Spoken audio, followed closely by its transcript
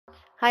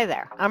Hi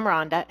there, I'm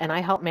Rhonda, and I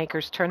help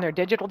makers turn their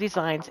digital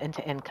designs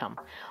into income.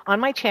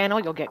 On my channel,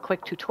 you'll get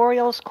quick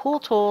tutorials, cool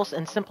tools,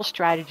 and simple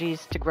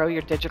strategies to grow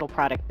your digital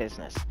product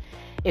business.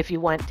 If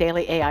you want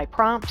daily AI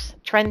prompts,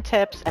 trend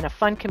tips, and a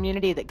fun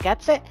community that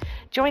gets it,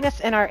 join us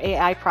in our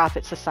AI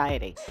Profit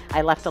Society.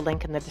 I left a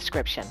link in the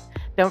description.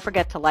 Don't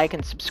forget to like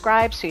and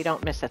subscribe so you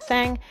don't miss a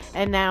thing.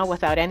 And now,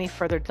 without any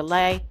further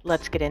delay,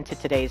 let's get into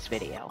today's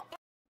video.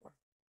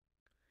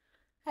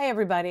 Hey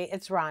everybody,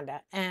 it's Rhonda,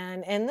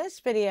 and in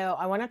this video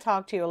I want to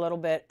talk to you a little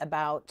bit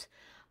about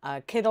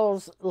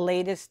Kittl's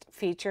latest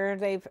feature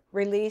they've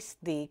released,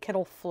 the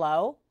Kittl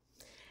Flow.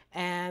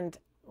 And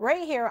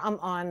right here I'm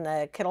on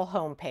the Kittl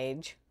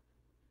homepage,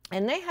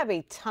 and they have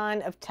a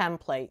ton of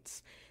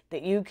templates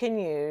that you can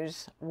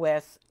use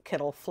with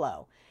Kittl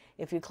Flow.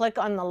 If you click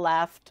on the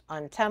left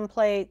on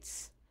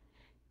templates,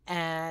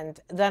 and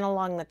then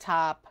along the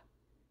top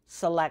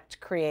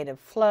select Creative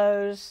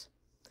Flows,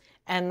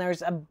 and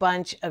there's a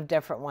bunch of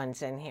different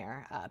ones in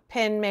here.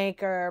 Pin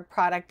maker,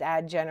 product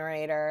ad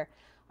generator,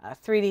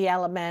 3D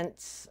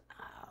elements,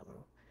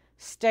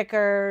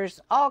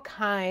 stickers, all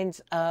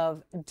kinds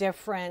of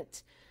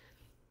different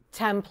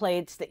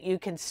templates that you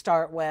can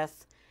start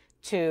with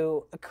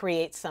to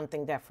create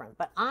something different.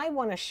 But I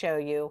want to show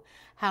you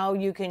how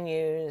you can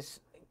use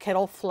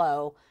Kittl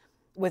Flow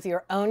with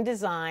your own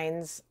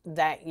designs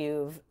that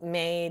you've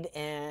made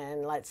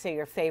in, let's say,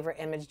 your favorite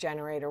image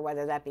generator,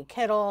 whether that be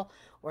Kittl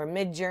or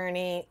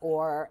Midjourney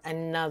or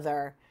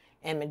another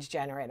image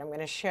generator. I'm going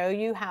to show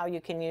you how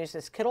you can use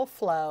this Kittl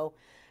Flow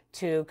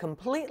to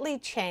completely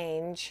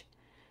change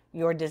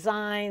your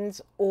designs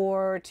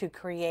or to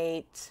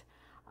create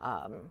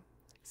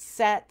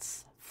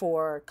sets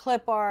for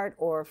clip art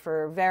or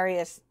for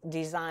various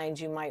designs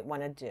you might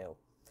want to do.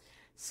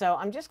 So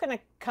I'm just going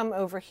to come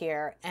over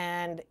here,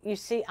 and you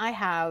see I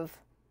have,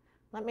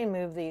 let me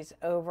move these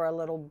over a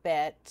little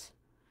bit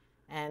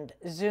and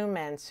zoom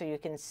in so you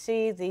can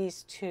see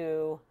these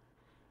two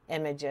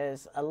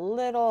images a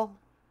little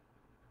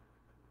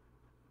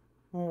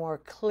more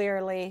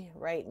clearly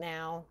right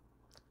now.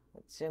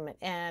 Let's zoom it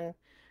in.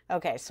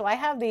 Okay, so I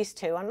have these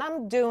two, and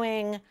I'm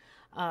doing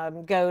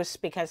ghosts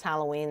because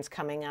Halloween's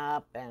coming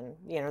up, and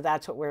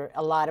that's what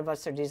a lot of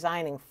us are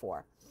designing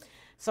for.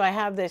 So I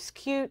have this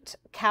cute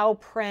cow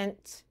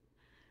print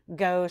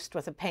ghost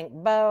with a pink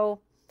bow,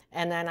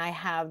 and then I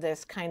have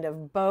this kind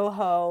of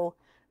boho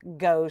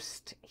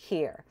ghost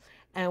here.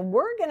 And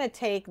we're going to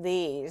take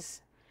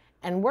these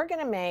and we're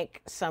going to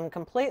make some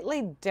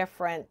completely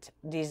different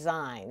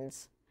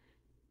designs,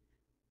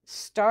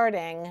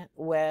 starting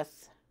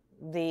with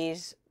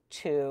these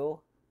two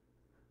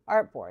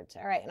artboards.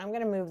 All right, and I'm going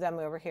to move them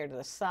over here to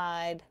the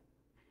side,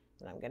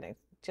 and I'm going to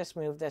just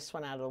move this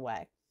one out of the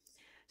way.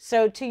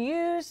 So to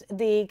use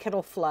the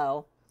Kittl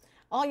Flow,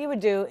 all you would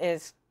do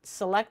is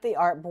select the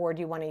artboard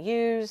you want to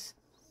use,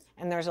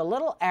 and there's a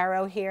little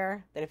arrow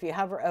here that if you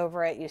hover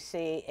over it, you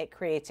see it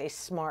creates a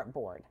smart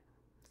board.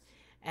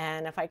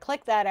 And if I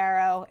click that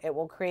arrow, it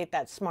will create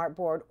that smart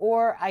board,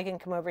 or I can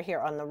come over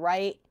here on the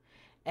right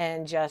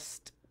and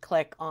just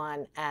click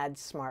on Add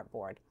Smart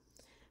Board.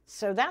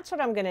 So that's what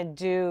I'm going to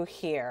do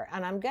here,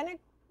 and I'm going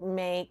to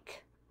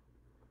make,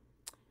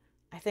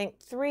 I think,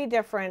 3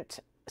 different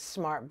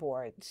smart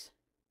boards.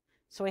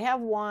 So we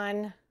have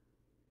one,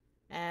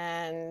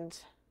 and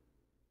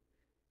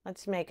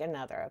let's make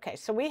another. Okay,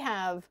 so we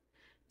have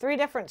 3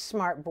 different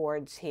smart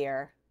boards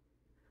here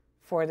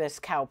for this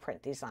cow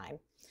print design.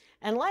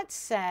 And let's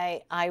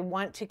say I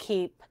want to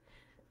keep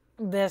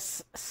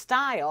this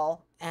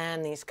style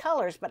and these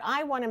colors, but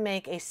I want to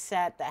make a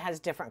set that has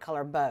different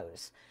color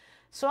bows.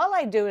 So all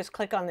I do is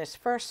click on this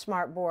first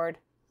smart board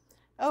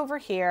over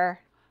here,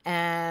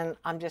 and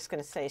I'm just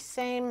going to say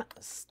same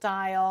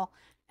style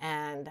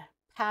and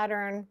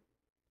pattern,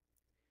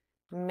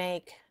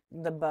 make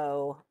the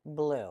bow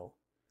blue.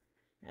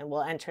 And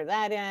we'll enter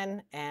that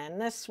in. And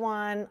this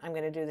one, I'm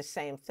going to do the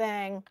same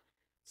thing,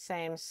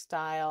 same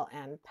style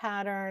and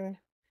pattern,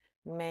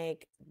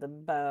 make the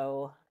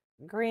bow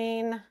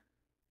green.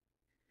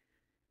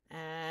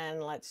 And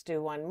let's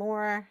do one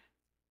more.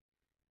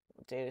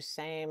 We'll do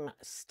same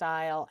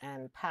style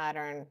and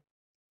pattern,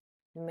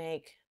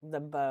 make the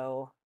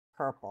bow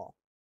purple.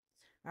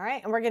 All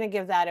right, and we're going to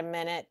give that a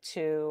minute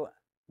to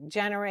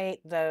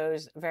generate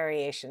those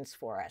variations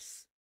for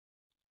us.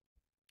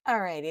 All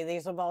righty,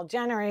 these have all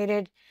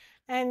generated,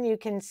 and you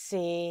can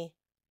see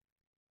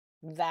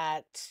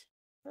that,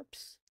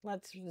 oops,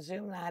 let's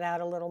zoom that out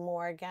a little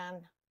more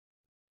again.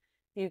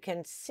 You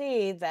can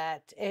see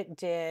that it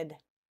did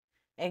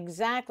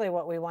exactly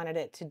what we wanted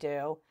it to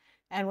do,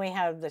 and we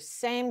have the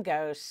same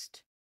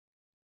ghost,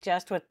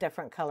 just with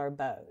different color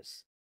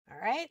bows. All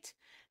right,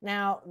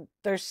 now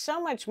there's so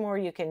much more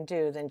you can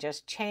do than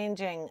just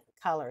changing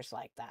colors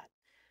like that.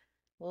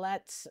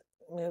 Let's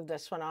move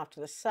this one off to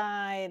the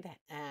side,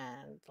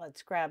 and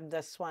let's grab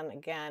this one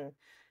again.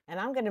 And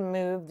I'm going to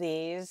move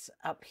these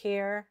up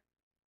here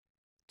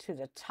to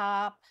the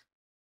top.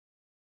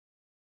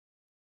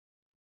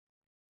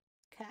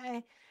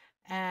 Okay,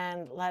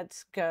 and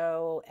let's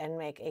go and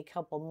make a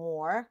couple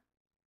more.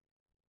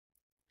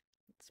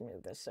 Let's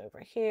move this over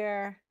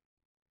here.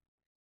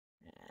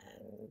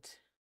 And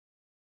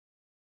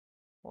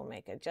we'll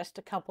make it just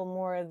a couple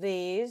more of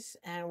these,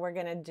 and we're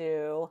going to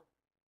do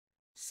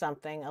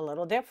something a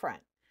little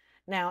different.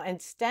 Now,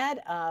 instead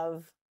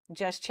of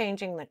just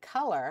changing the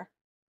color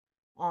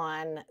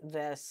on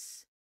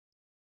this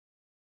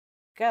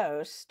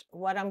ghost,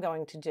 what I'm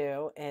going to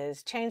do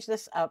is change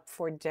this up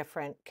for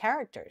different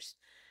characters,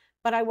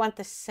 but I want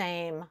the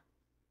same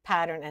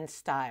pattern and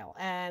style.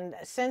 And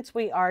since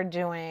we are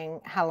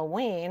doing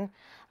Halloween,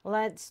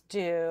 let's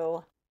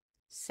do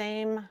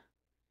same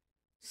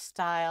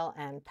style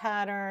and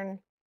pattern,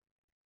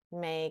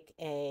 make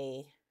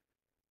a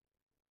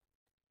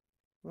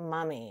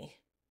mummy.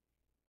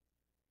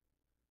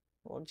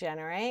 We'll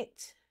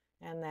generate,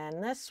 and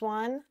then this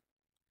one,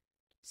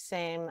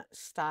 same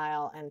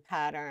style and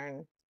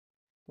pattern,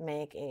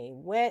 make a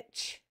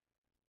witch.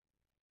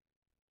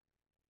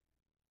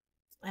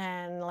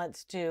 And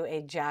let's do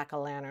a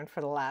jack-o'-lantern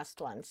for the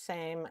last one.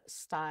 Same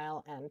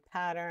style and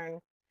pattern,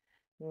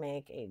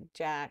 make a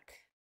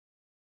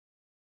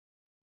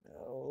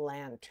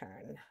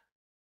jack-o'-lantern.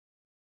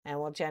 And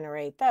we'll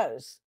generate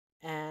those.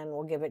 And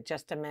we'll give it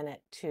just a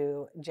minute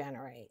to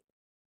generate.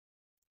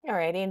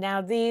 Alrighty,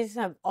 now these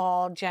have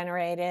all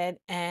generated,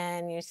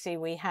 and you see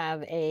we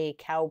have a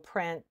cow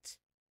print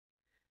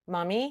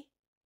mummy,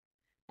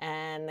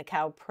 and the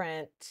cow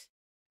print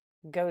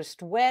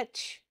ghost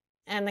witch,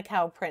 and the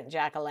cow print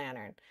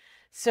jack-o'-lantern.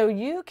 So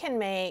you can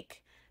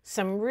make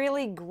some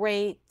really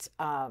great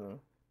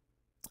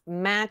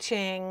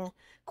matching,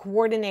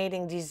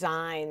 coordinating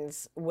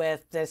designs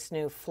with this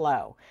new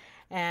flow.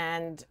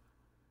 And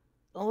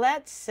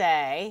let's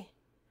say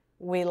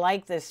we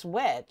like this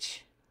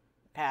witch,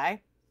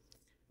 okay?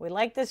 We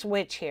like this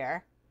witch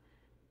here,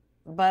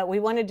 but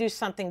we want to do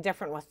something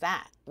different with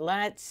that.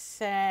 Let's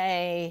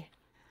say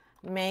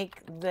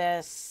make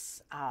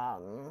this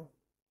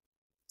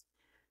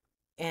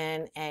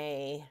in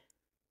a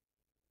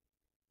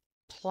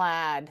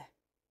plaid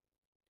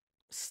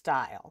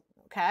style,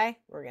 okay?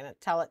 We're going to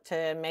tell it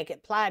to make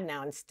it plaid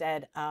now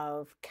instead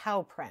of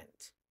cow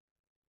print.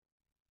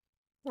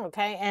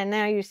 Okay, and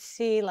now you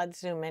see, let's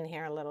zoom in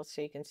here a little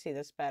so you can see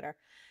this better.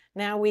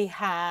 Now we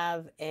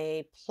have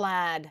a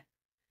plaid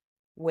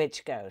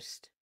witch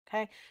ghost.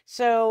 Okay,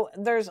 so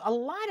there's a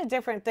lot of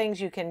different things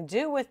you can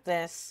do with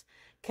this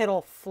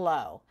Kittl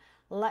Flow.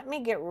 Let me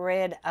get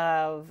rid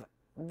of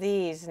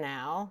these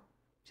now.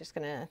 Just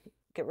gonna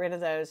get rid of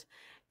those,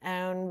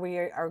 and we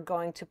are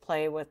going to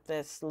play with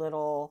this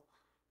little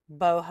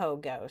boho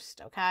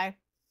ghost. Okay,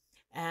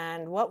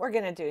 and what we're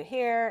going to do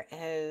here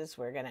is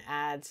we're going to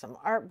add some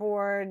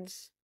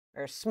artboards,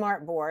 or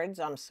smart boards,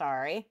 I'm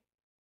sorry.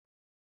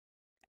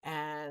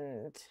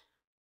 And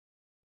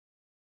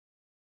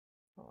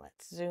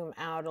let's zoom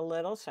out a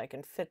little so I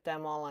can fit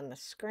them all on the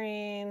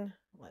screen.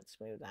 Let's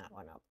move that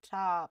one up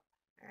top.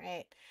 All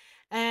right.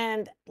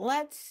 And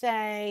let's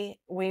say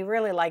we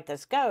really like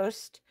this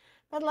ghost,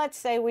 but let's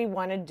say we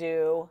want to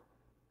do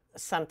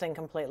something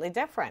completely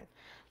different.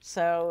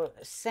 So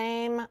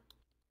same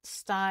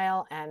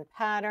style and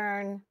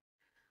pattern,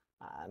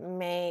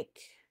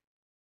 make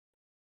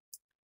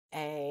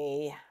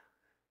a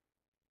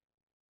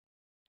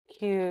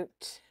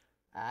cute,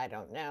 I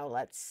don't know,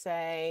 let's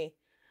say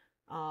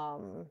a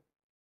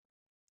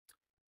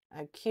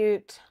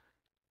cute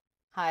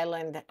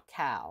Highland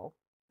cow.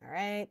 All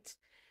right,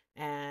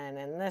 and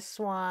in this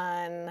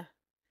one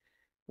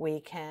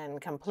we can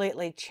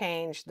completely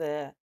change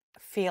the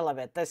feel of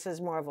it. This is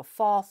more of a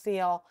fall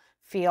feel.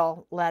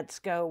 Let's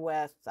go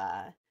with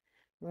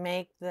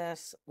make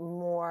this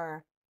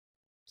more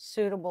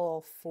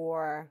suitable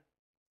for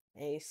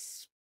a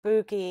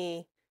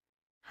spooky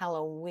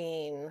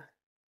Halloween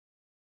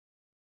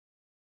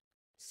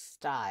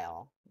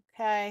style.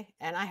 Okay,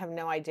 and I have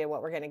no idea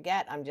what we're going to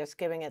get. I'm just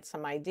giving it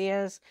some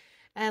ideas.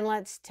 And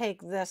let's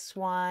take this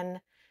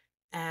one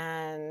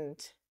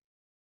and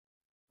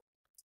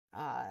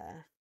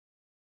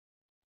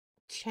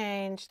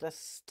change the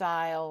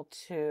style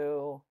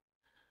to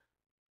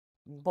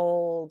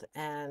bold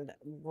and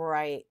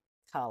bright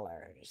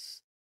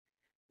colors.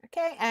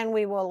 Okay, and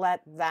we will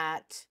let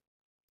that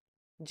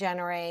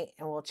generate,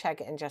 and we'll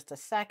check it in just a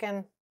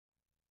second.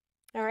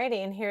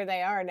 Alrighty, and here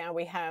they are. Now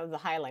we have the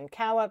Highland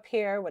cow up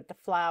here with the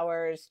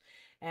flowers,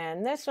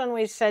 and this one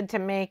we said to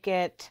make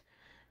it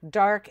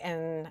dark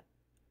and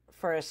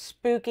for a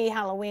spooky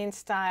Halloween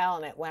style,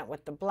 and it went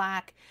with the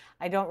black.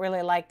 I don't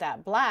really like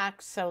that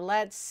black, so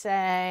let's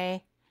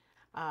say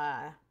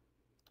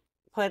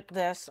put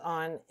this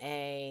on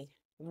a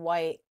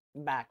white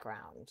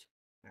background.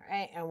 All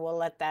right, and we'll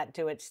let that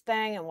do its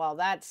thing. And while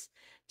that's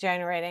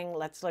generating,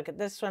 let's look at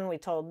this one. We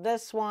told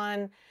this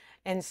one,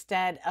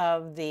 instead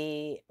of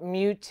the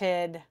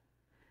muted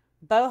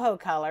boho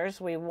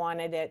colors, we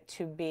wanted it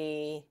to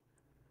be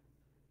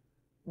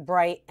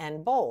bright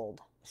and bold.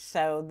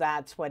 So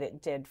that's what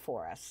it did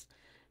for us.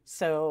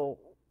 So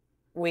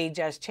we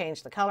just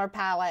changed the color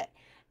palette.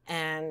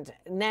 And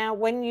now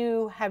when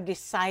you have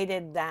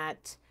decided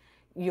that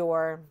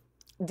your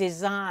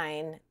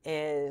design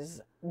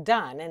is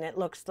done and it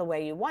looks the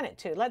way you want it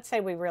to. Let's say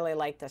we really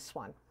like this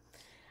one.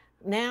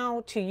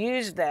 Now to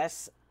use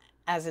this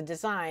as a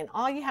design,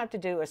 all you have to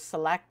do is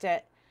select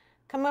it,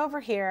 come over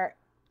here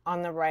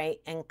on the right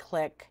and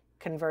click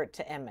Convert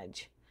to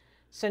Image.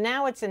 So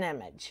now it's an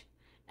image,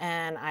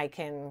 and I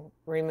can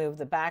remove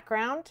the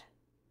background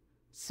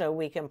so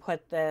we can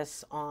put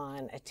this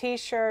on a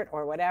t-shirt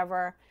or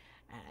whatever,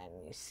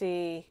 and you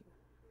see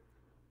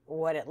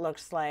what it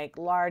looks like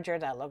larger.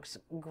 That looks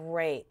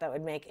great. That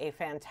would make a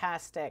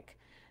fantastic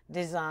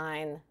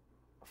design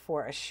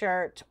for a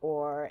shirt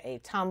or a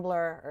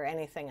tumbler or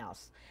anything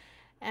else.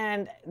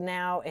 And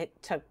now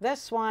it took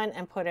this one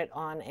and put it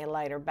on a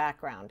lighter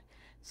background.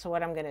 So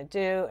what I'm going to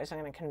do is I'm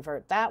going to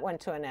convert that one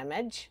to an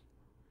image,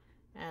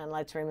 and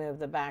let's remove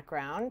the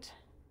background.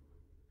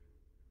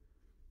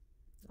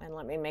 And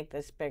let me make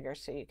this bigger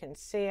so you can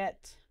see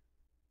it.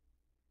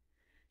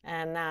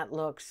 And that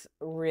looks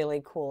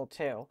really cool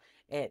too.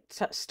 It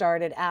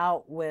started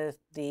out with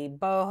the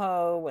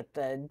boho, with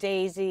the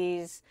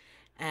daisies,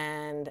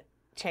 and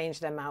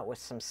changed them out with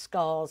some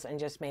skulls and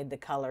just made the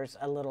colors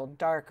a little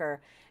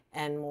darker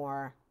and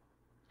more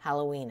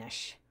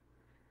Halloweenish.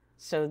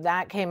 So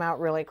that came out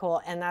really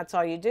cool. And that's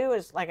all you do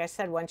is, like I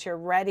said, once you're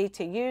ready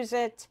to use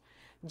it,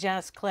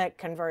 just click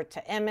Convert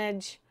to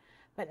Image.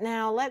 But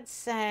now let's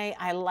say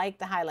I like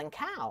the Highland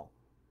cow,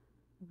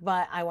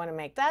 but I want to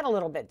make that a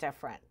little bit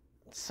different.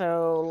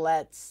 So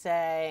let's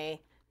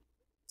say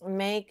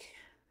make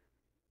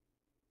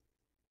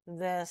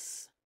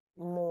this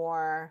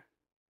more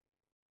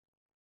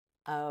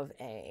of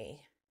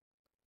a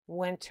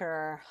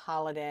winter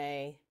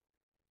holiday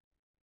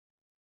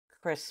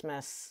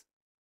Christmas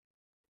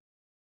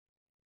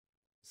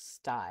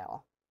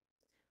style.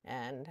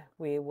 And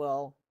we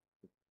will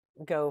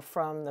go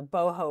from the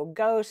boho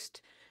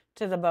ghost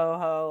to the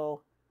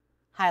boho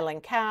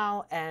Highland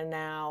cow, and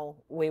now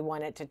we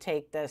want it to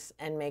take this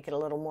and make it a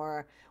little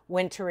more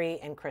wintry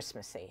and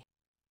Christmassy.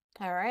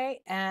 All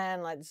right,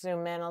 and let's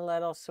zoom in a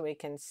little so we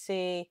can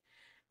see.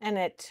 And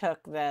it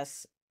took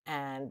this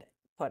and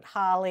put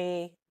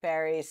holly,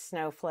 berries,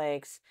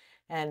 snowflakes,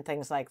 and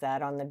things like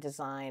that on the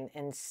design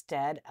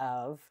instead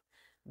of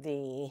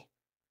the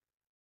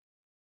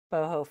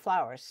boho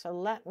flowers. So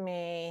let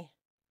me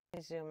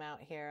zoom out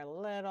here a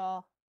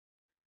little.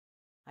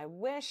 I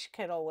wish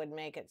Kittl would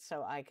make it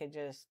so I could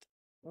just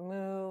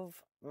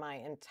move my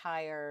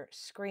entire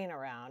screen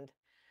around,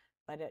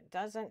 but it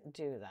doesn't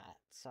do that.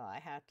 So I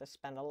have to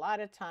spend a lot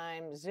of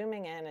time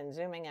zooming in and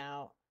zooming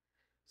out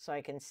so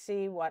I can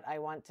see what I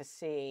want to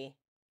see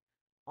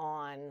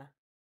on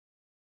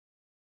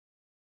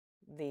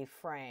the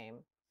frame.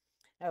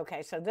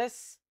 Okay, so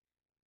this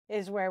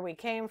is where we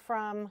came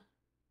from,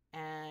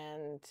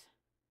 and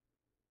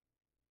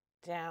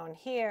down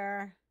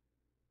here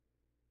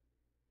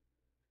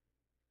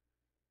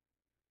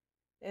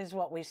is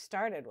what we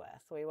started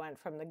with. We went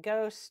from the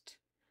ghost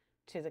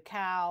to the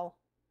cow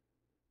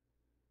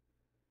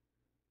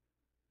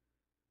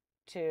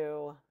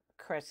to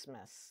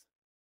Christmas.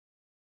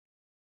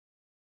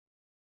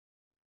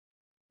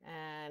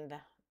 And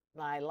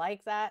I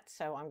like that,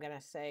 so I'm going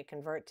to say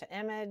Convert to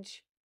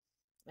Image,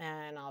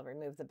 and I'll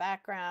remove the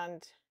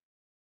background.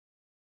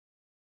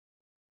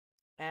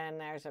 And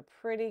there's a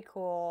pretty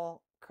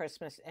cool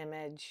Christmas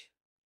image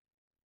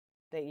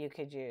that you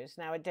could use.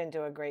 Now, it didn't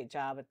do a great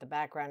job at the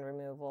background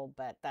removal,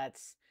 but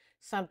that's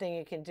something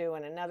you can do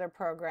in another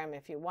program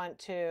if you want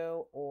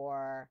to,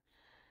 or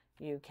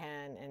you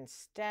can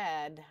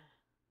instead,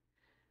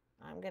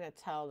 I'm going to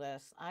tell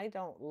this, I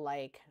don't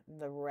like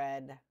the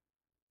red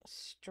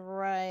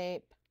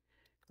stripe.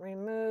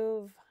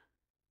 Remove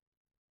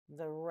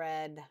the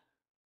red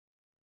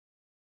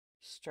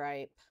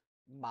stripe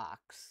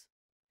box,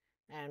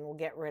 and we'll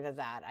get rid of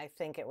that. I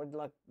think it would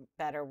look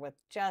better with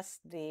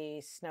just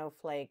the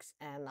snowflakes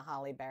and the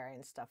holly berry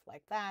and stuff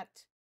like that.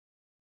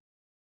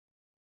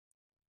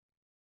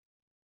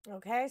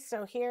 Okay,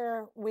 so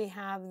here we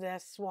have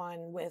this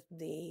one with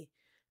the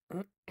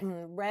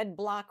red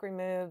block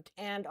removed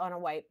and on a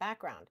white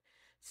background.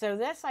 So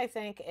this, I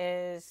think,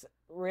 is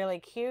really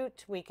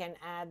cute. We can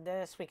add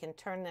this. We can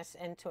turn this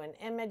into an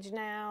image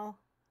now.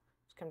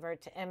 Let's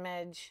convert to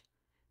image,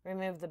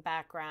 remove the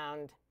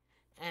background,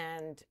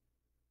 and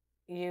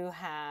you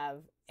have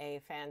a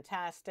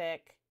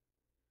fantastic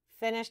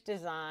finished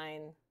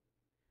design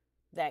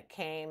that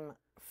came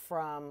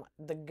from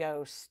the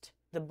ghost,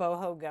 the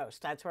boho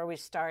ghost. That's where we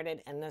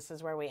started, and this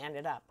is where we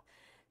ended up.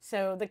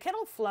 So the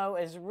Kittl Flow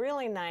is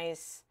really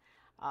nice,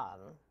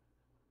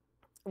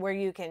 where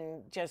you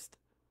can just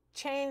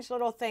change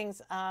little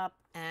things up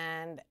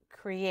and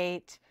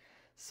create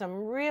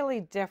some really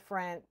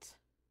different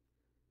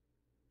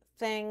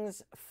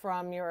things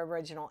from your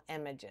original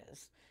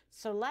images.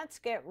 So let's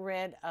get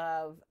rid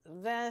of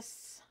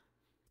this,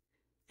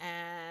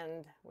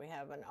 and we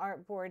have an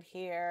artboard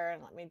here.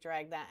 Let me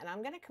drag that, and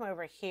I'm going to come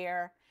over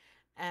here,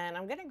 and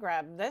I'm going to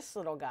grab this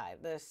little guy,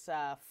 this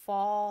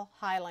fall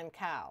Highland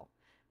cow.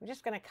 I'm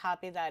just going to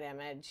copy that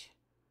image,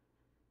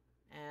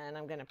 and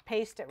I'm going to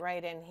paste it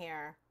right in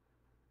here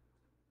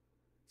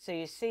So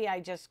you see,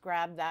 I just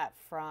grabbed that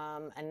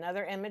from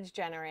another image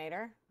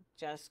generator.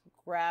 Just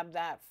grab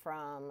that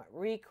from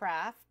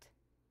Recraft.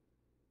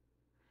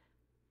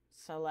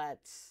 So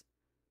let's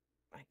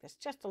make this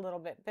just a little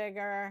bit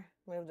bigger,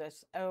 move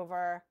this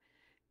over,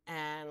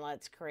 and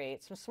let's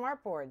create some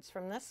smartboards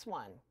from this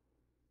one.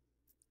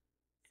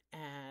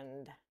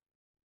 And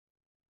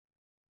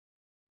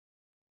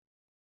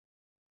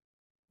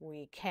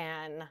we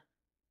can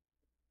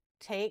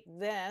take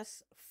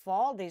this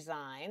fall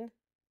design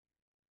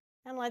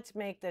and let's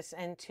make this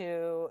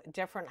into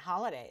different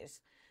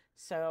holidays.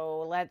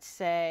 So let's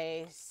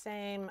say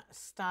same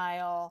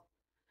style,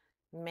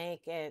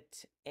 make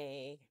it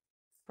a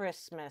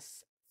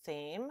Christmas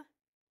theme.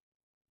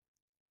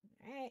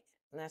 All right,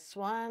 this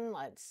one,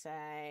 let's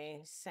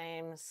say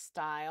same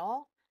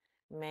style,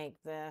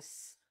 make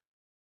this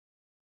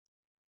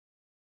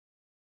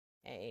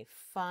a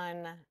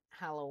fun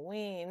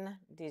Halloween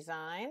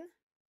design.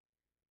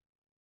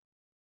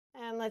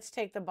 And let's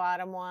take the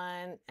bottom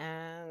one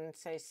and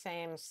say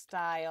same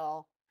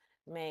style,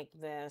 make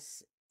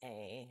this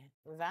a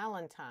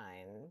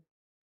Valentine's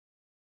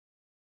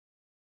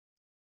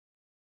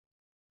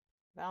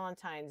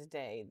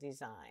Day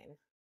design.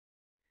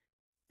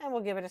 And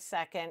we'll give it a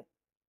second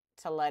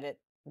to let it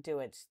do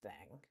its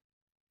thing.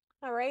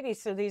 Alrighty,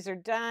 so these are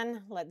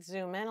done. Let's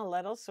zoom in a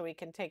little so we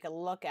can take a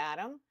look at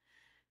them.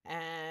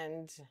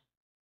 And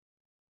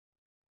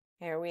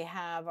here we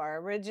have our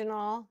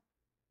original.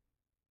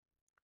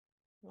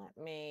 Let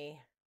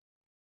me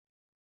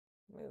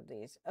move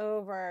these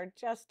over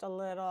just a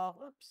little.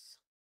 Oops.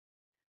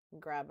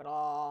 Grab it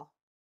all.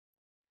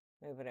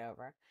 Move it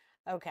over.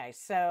 Okay,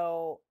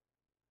 so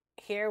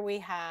here we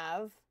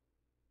have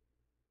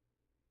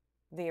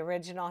the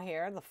original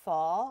here, the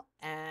fall,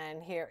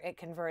 and here it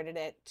converted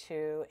it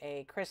to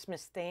a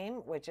Christmas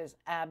theme, which is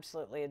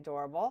absolutely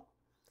adorable.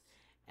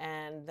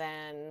 And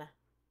then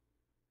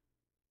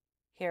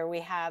here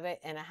we have it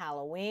in a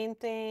Halloween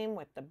theme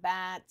with the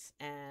bats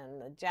and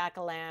the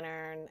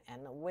jack-o'-lantern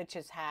and the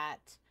witch's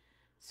hat.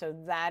 So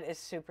that is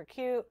super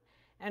cute.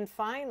 And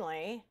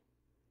finally,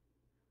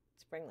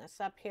 let's bring this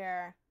up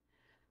here.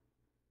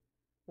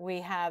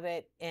 We have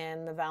it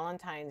in the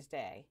Valentine's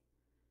Day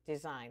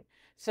design.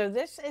 So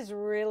this is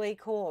really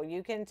cool.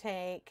 You can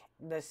take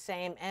the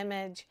same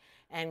image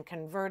and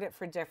convert it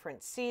for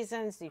different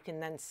seasons. You can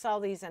then sell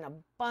these in a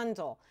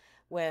bundle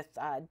with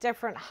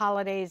different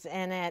holidays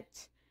in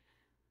it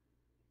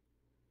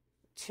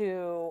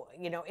to,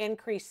 you know,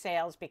 increase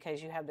sales,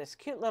 because you have this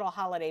cute little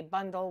holiday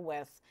bundle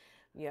with,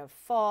 you have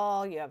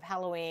fall, you have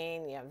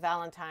Halloween, you have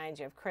Valentine's,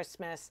 you have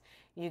Christmas.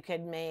 You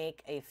could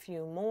make a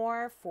few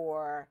more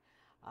for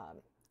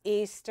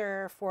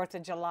Easter, 4th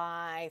of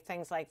July,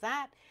 things like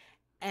that.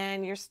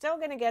 And you're still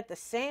going to get the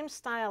same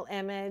style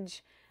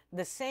image,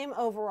 the same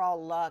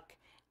overall look,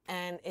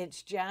 and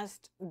it's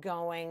just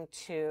going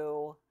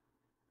to,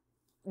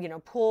 you know,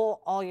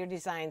 pull all your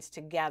designs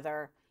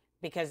together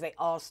because they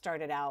all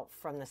started out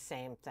from the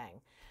same thing.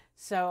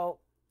 So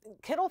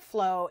Kittl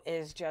Flow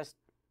is just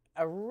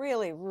a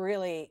really,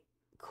 really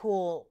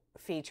cool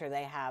feature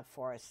they have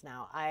for us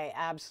now. I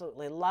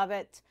absolutely love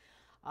it.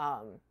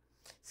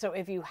 So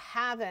if you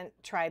haven't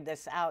tried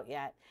this out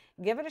yet,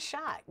 give it a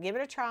shot. Give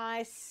it a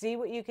try. See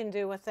what you can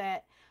do with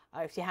it.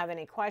 If you have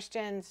any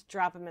questions,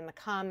 drop them in the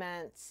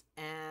comments,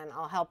 and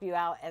I'll help you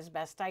out as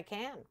best I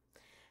can.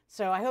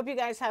 So I hope you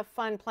guys have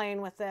fun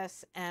playing with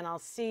this, and I'll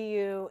see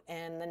you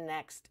in the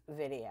next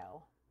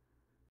video.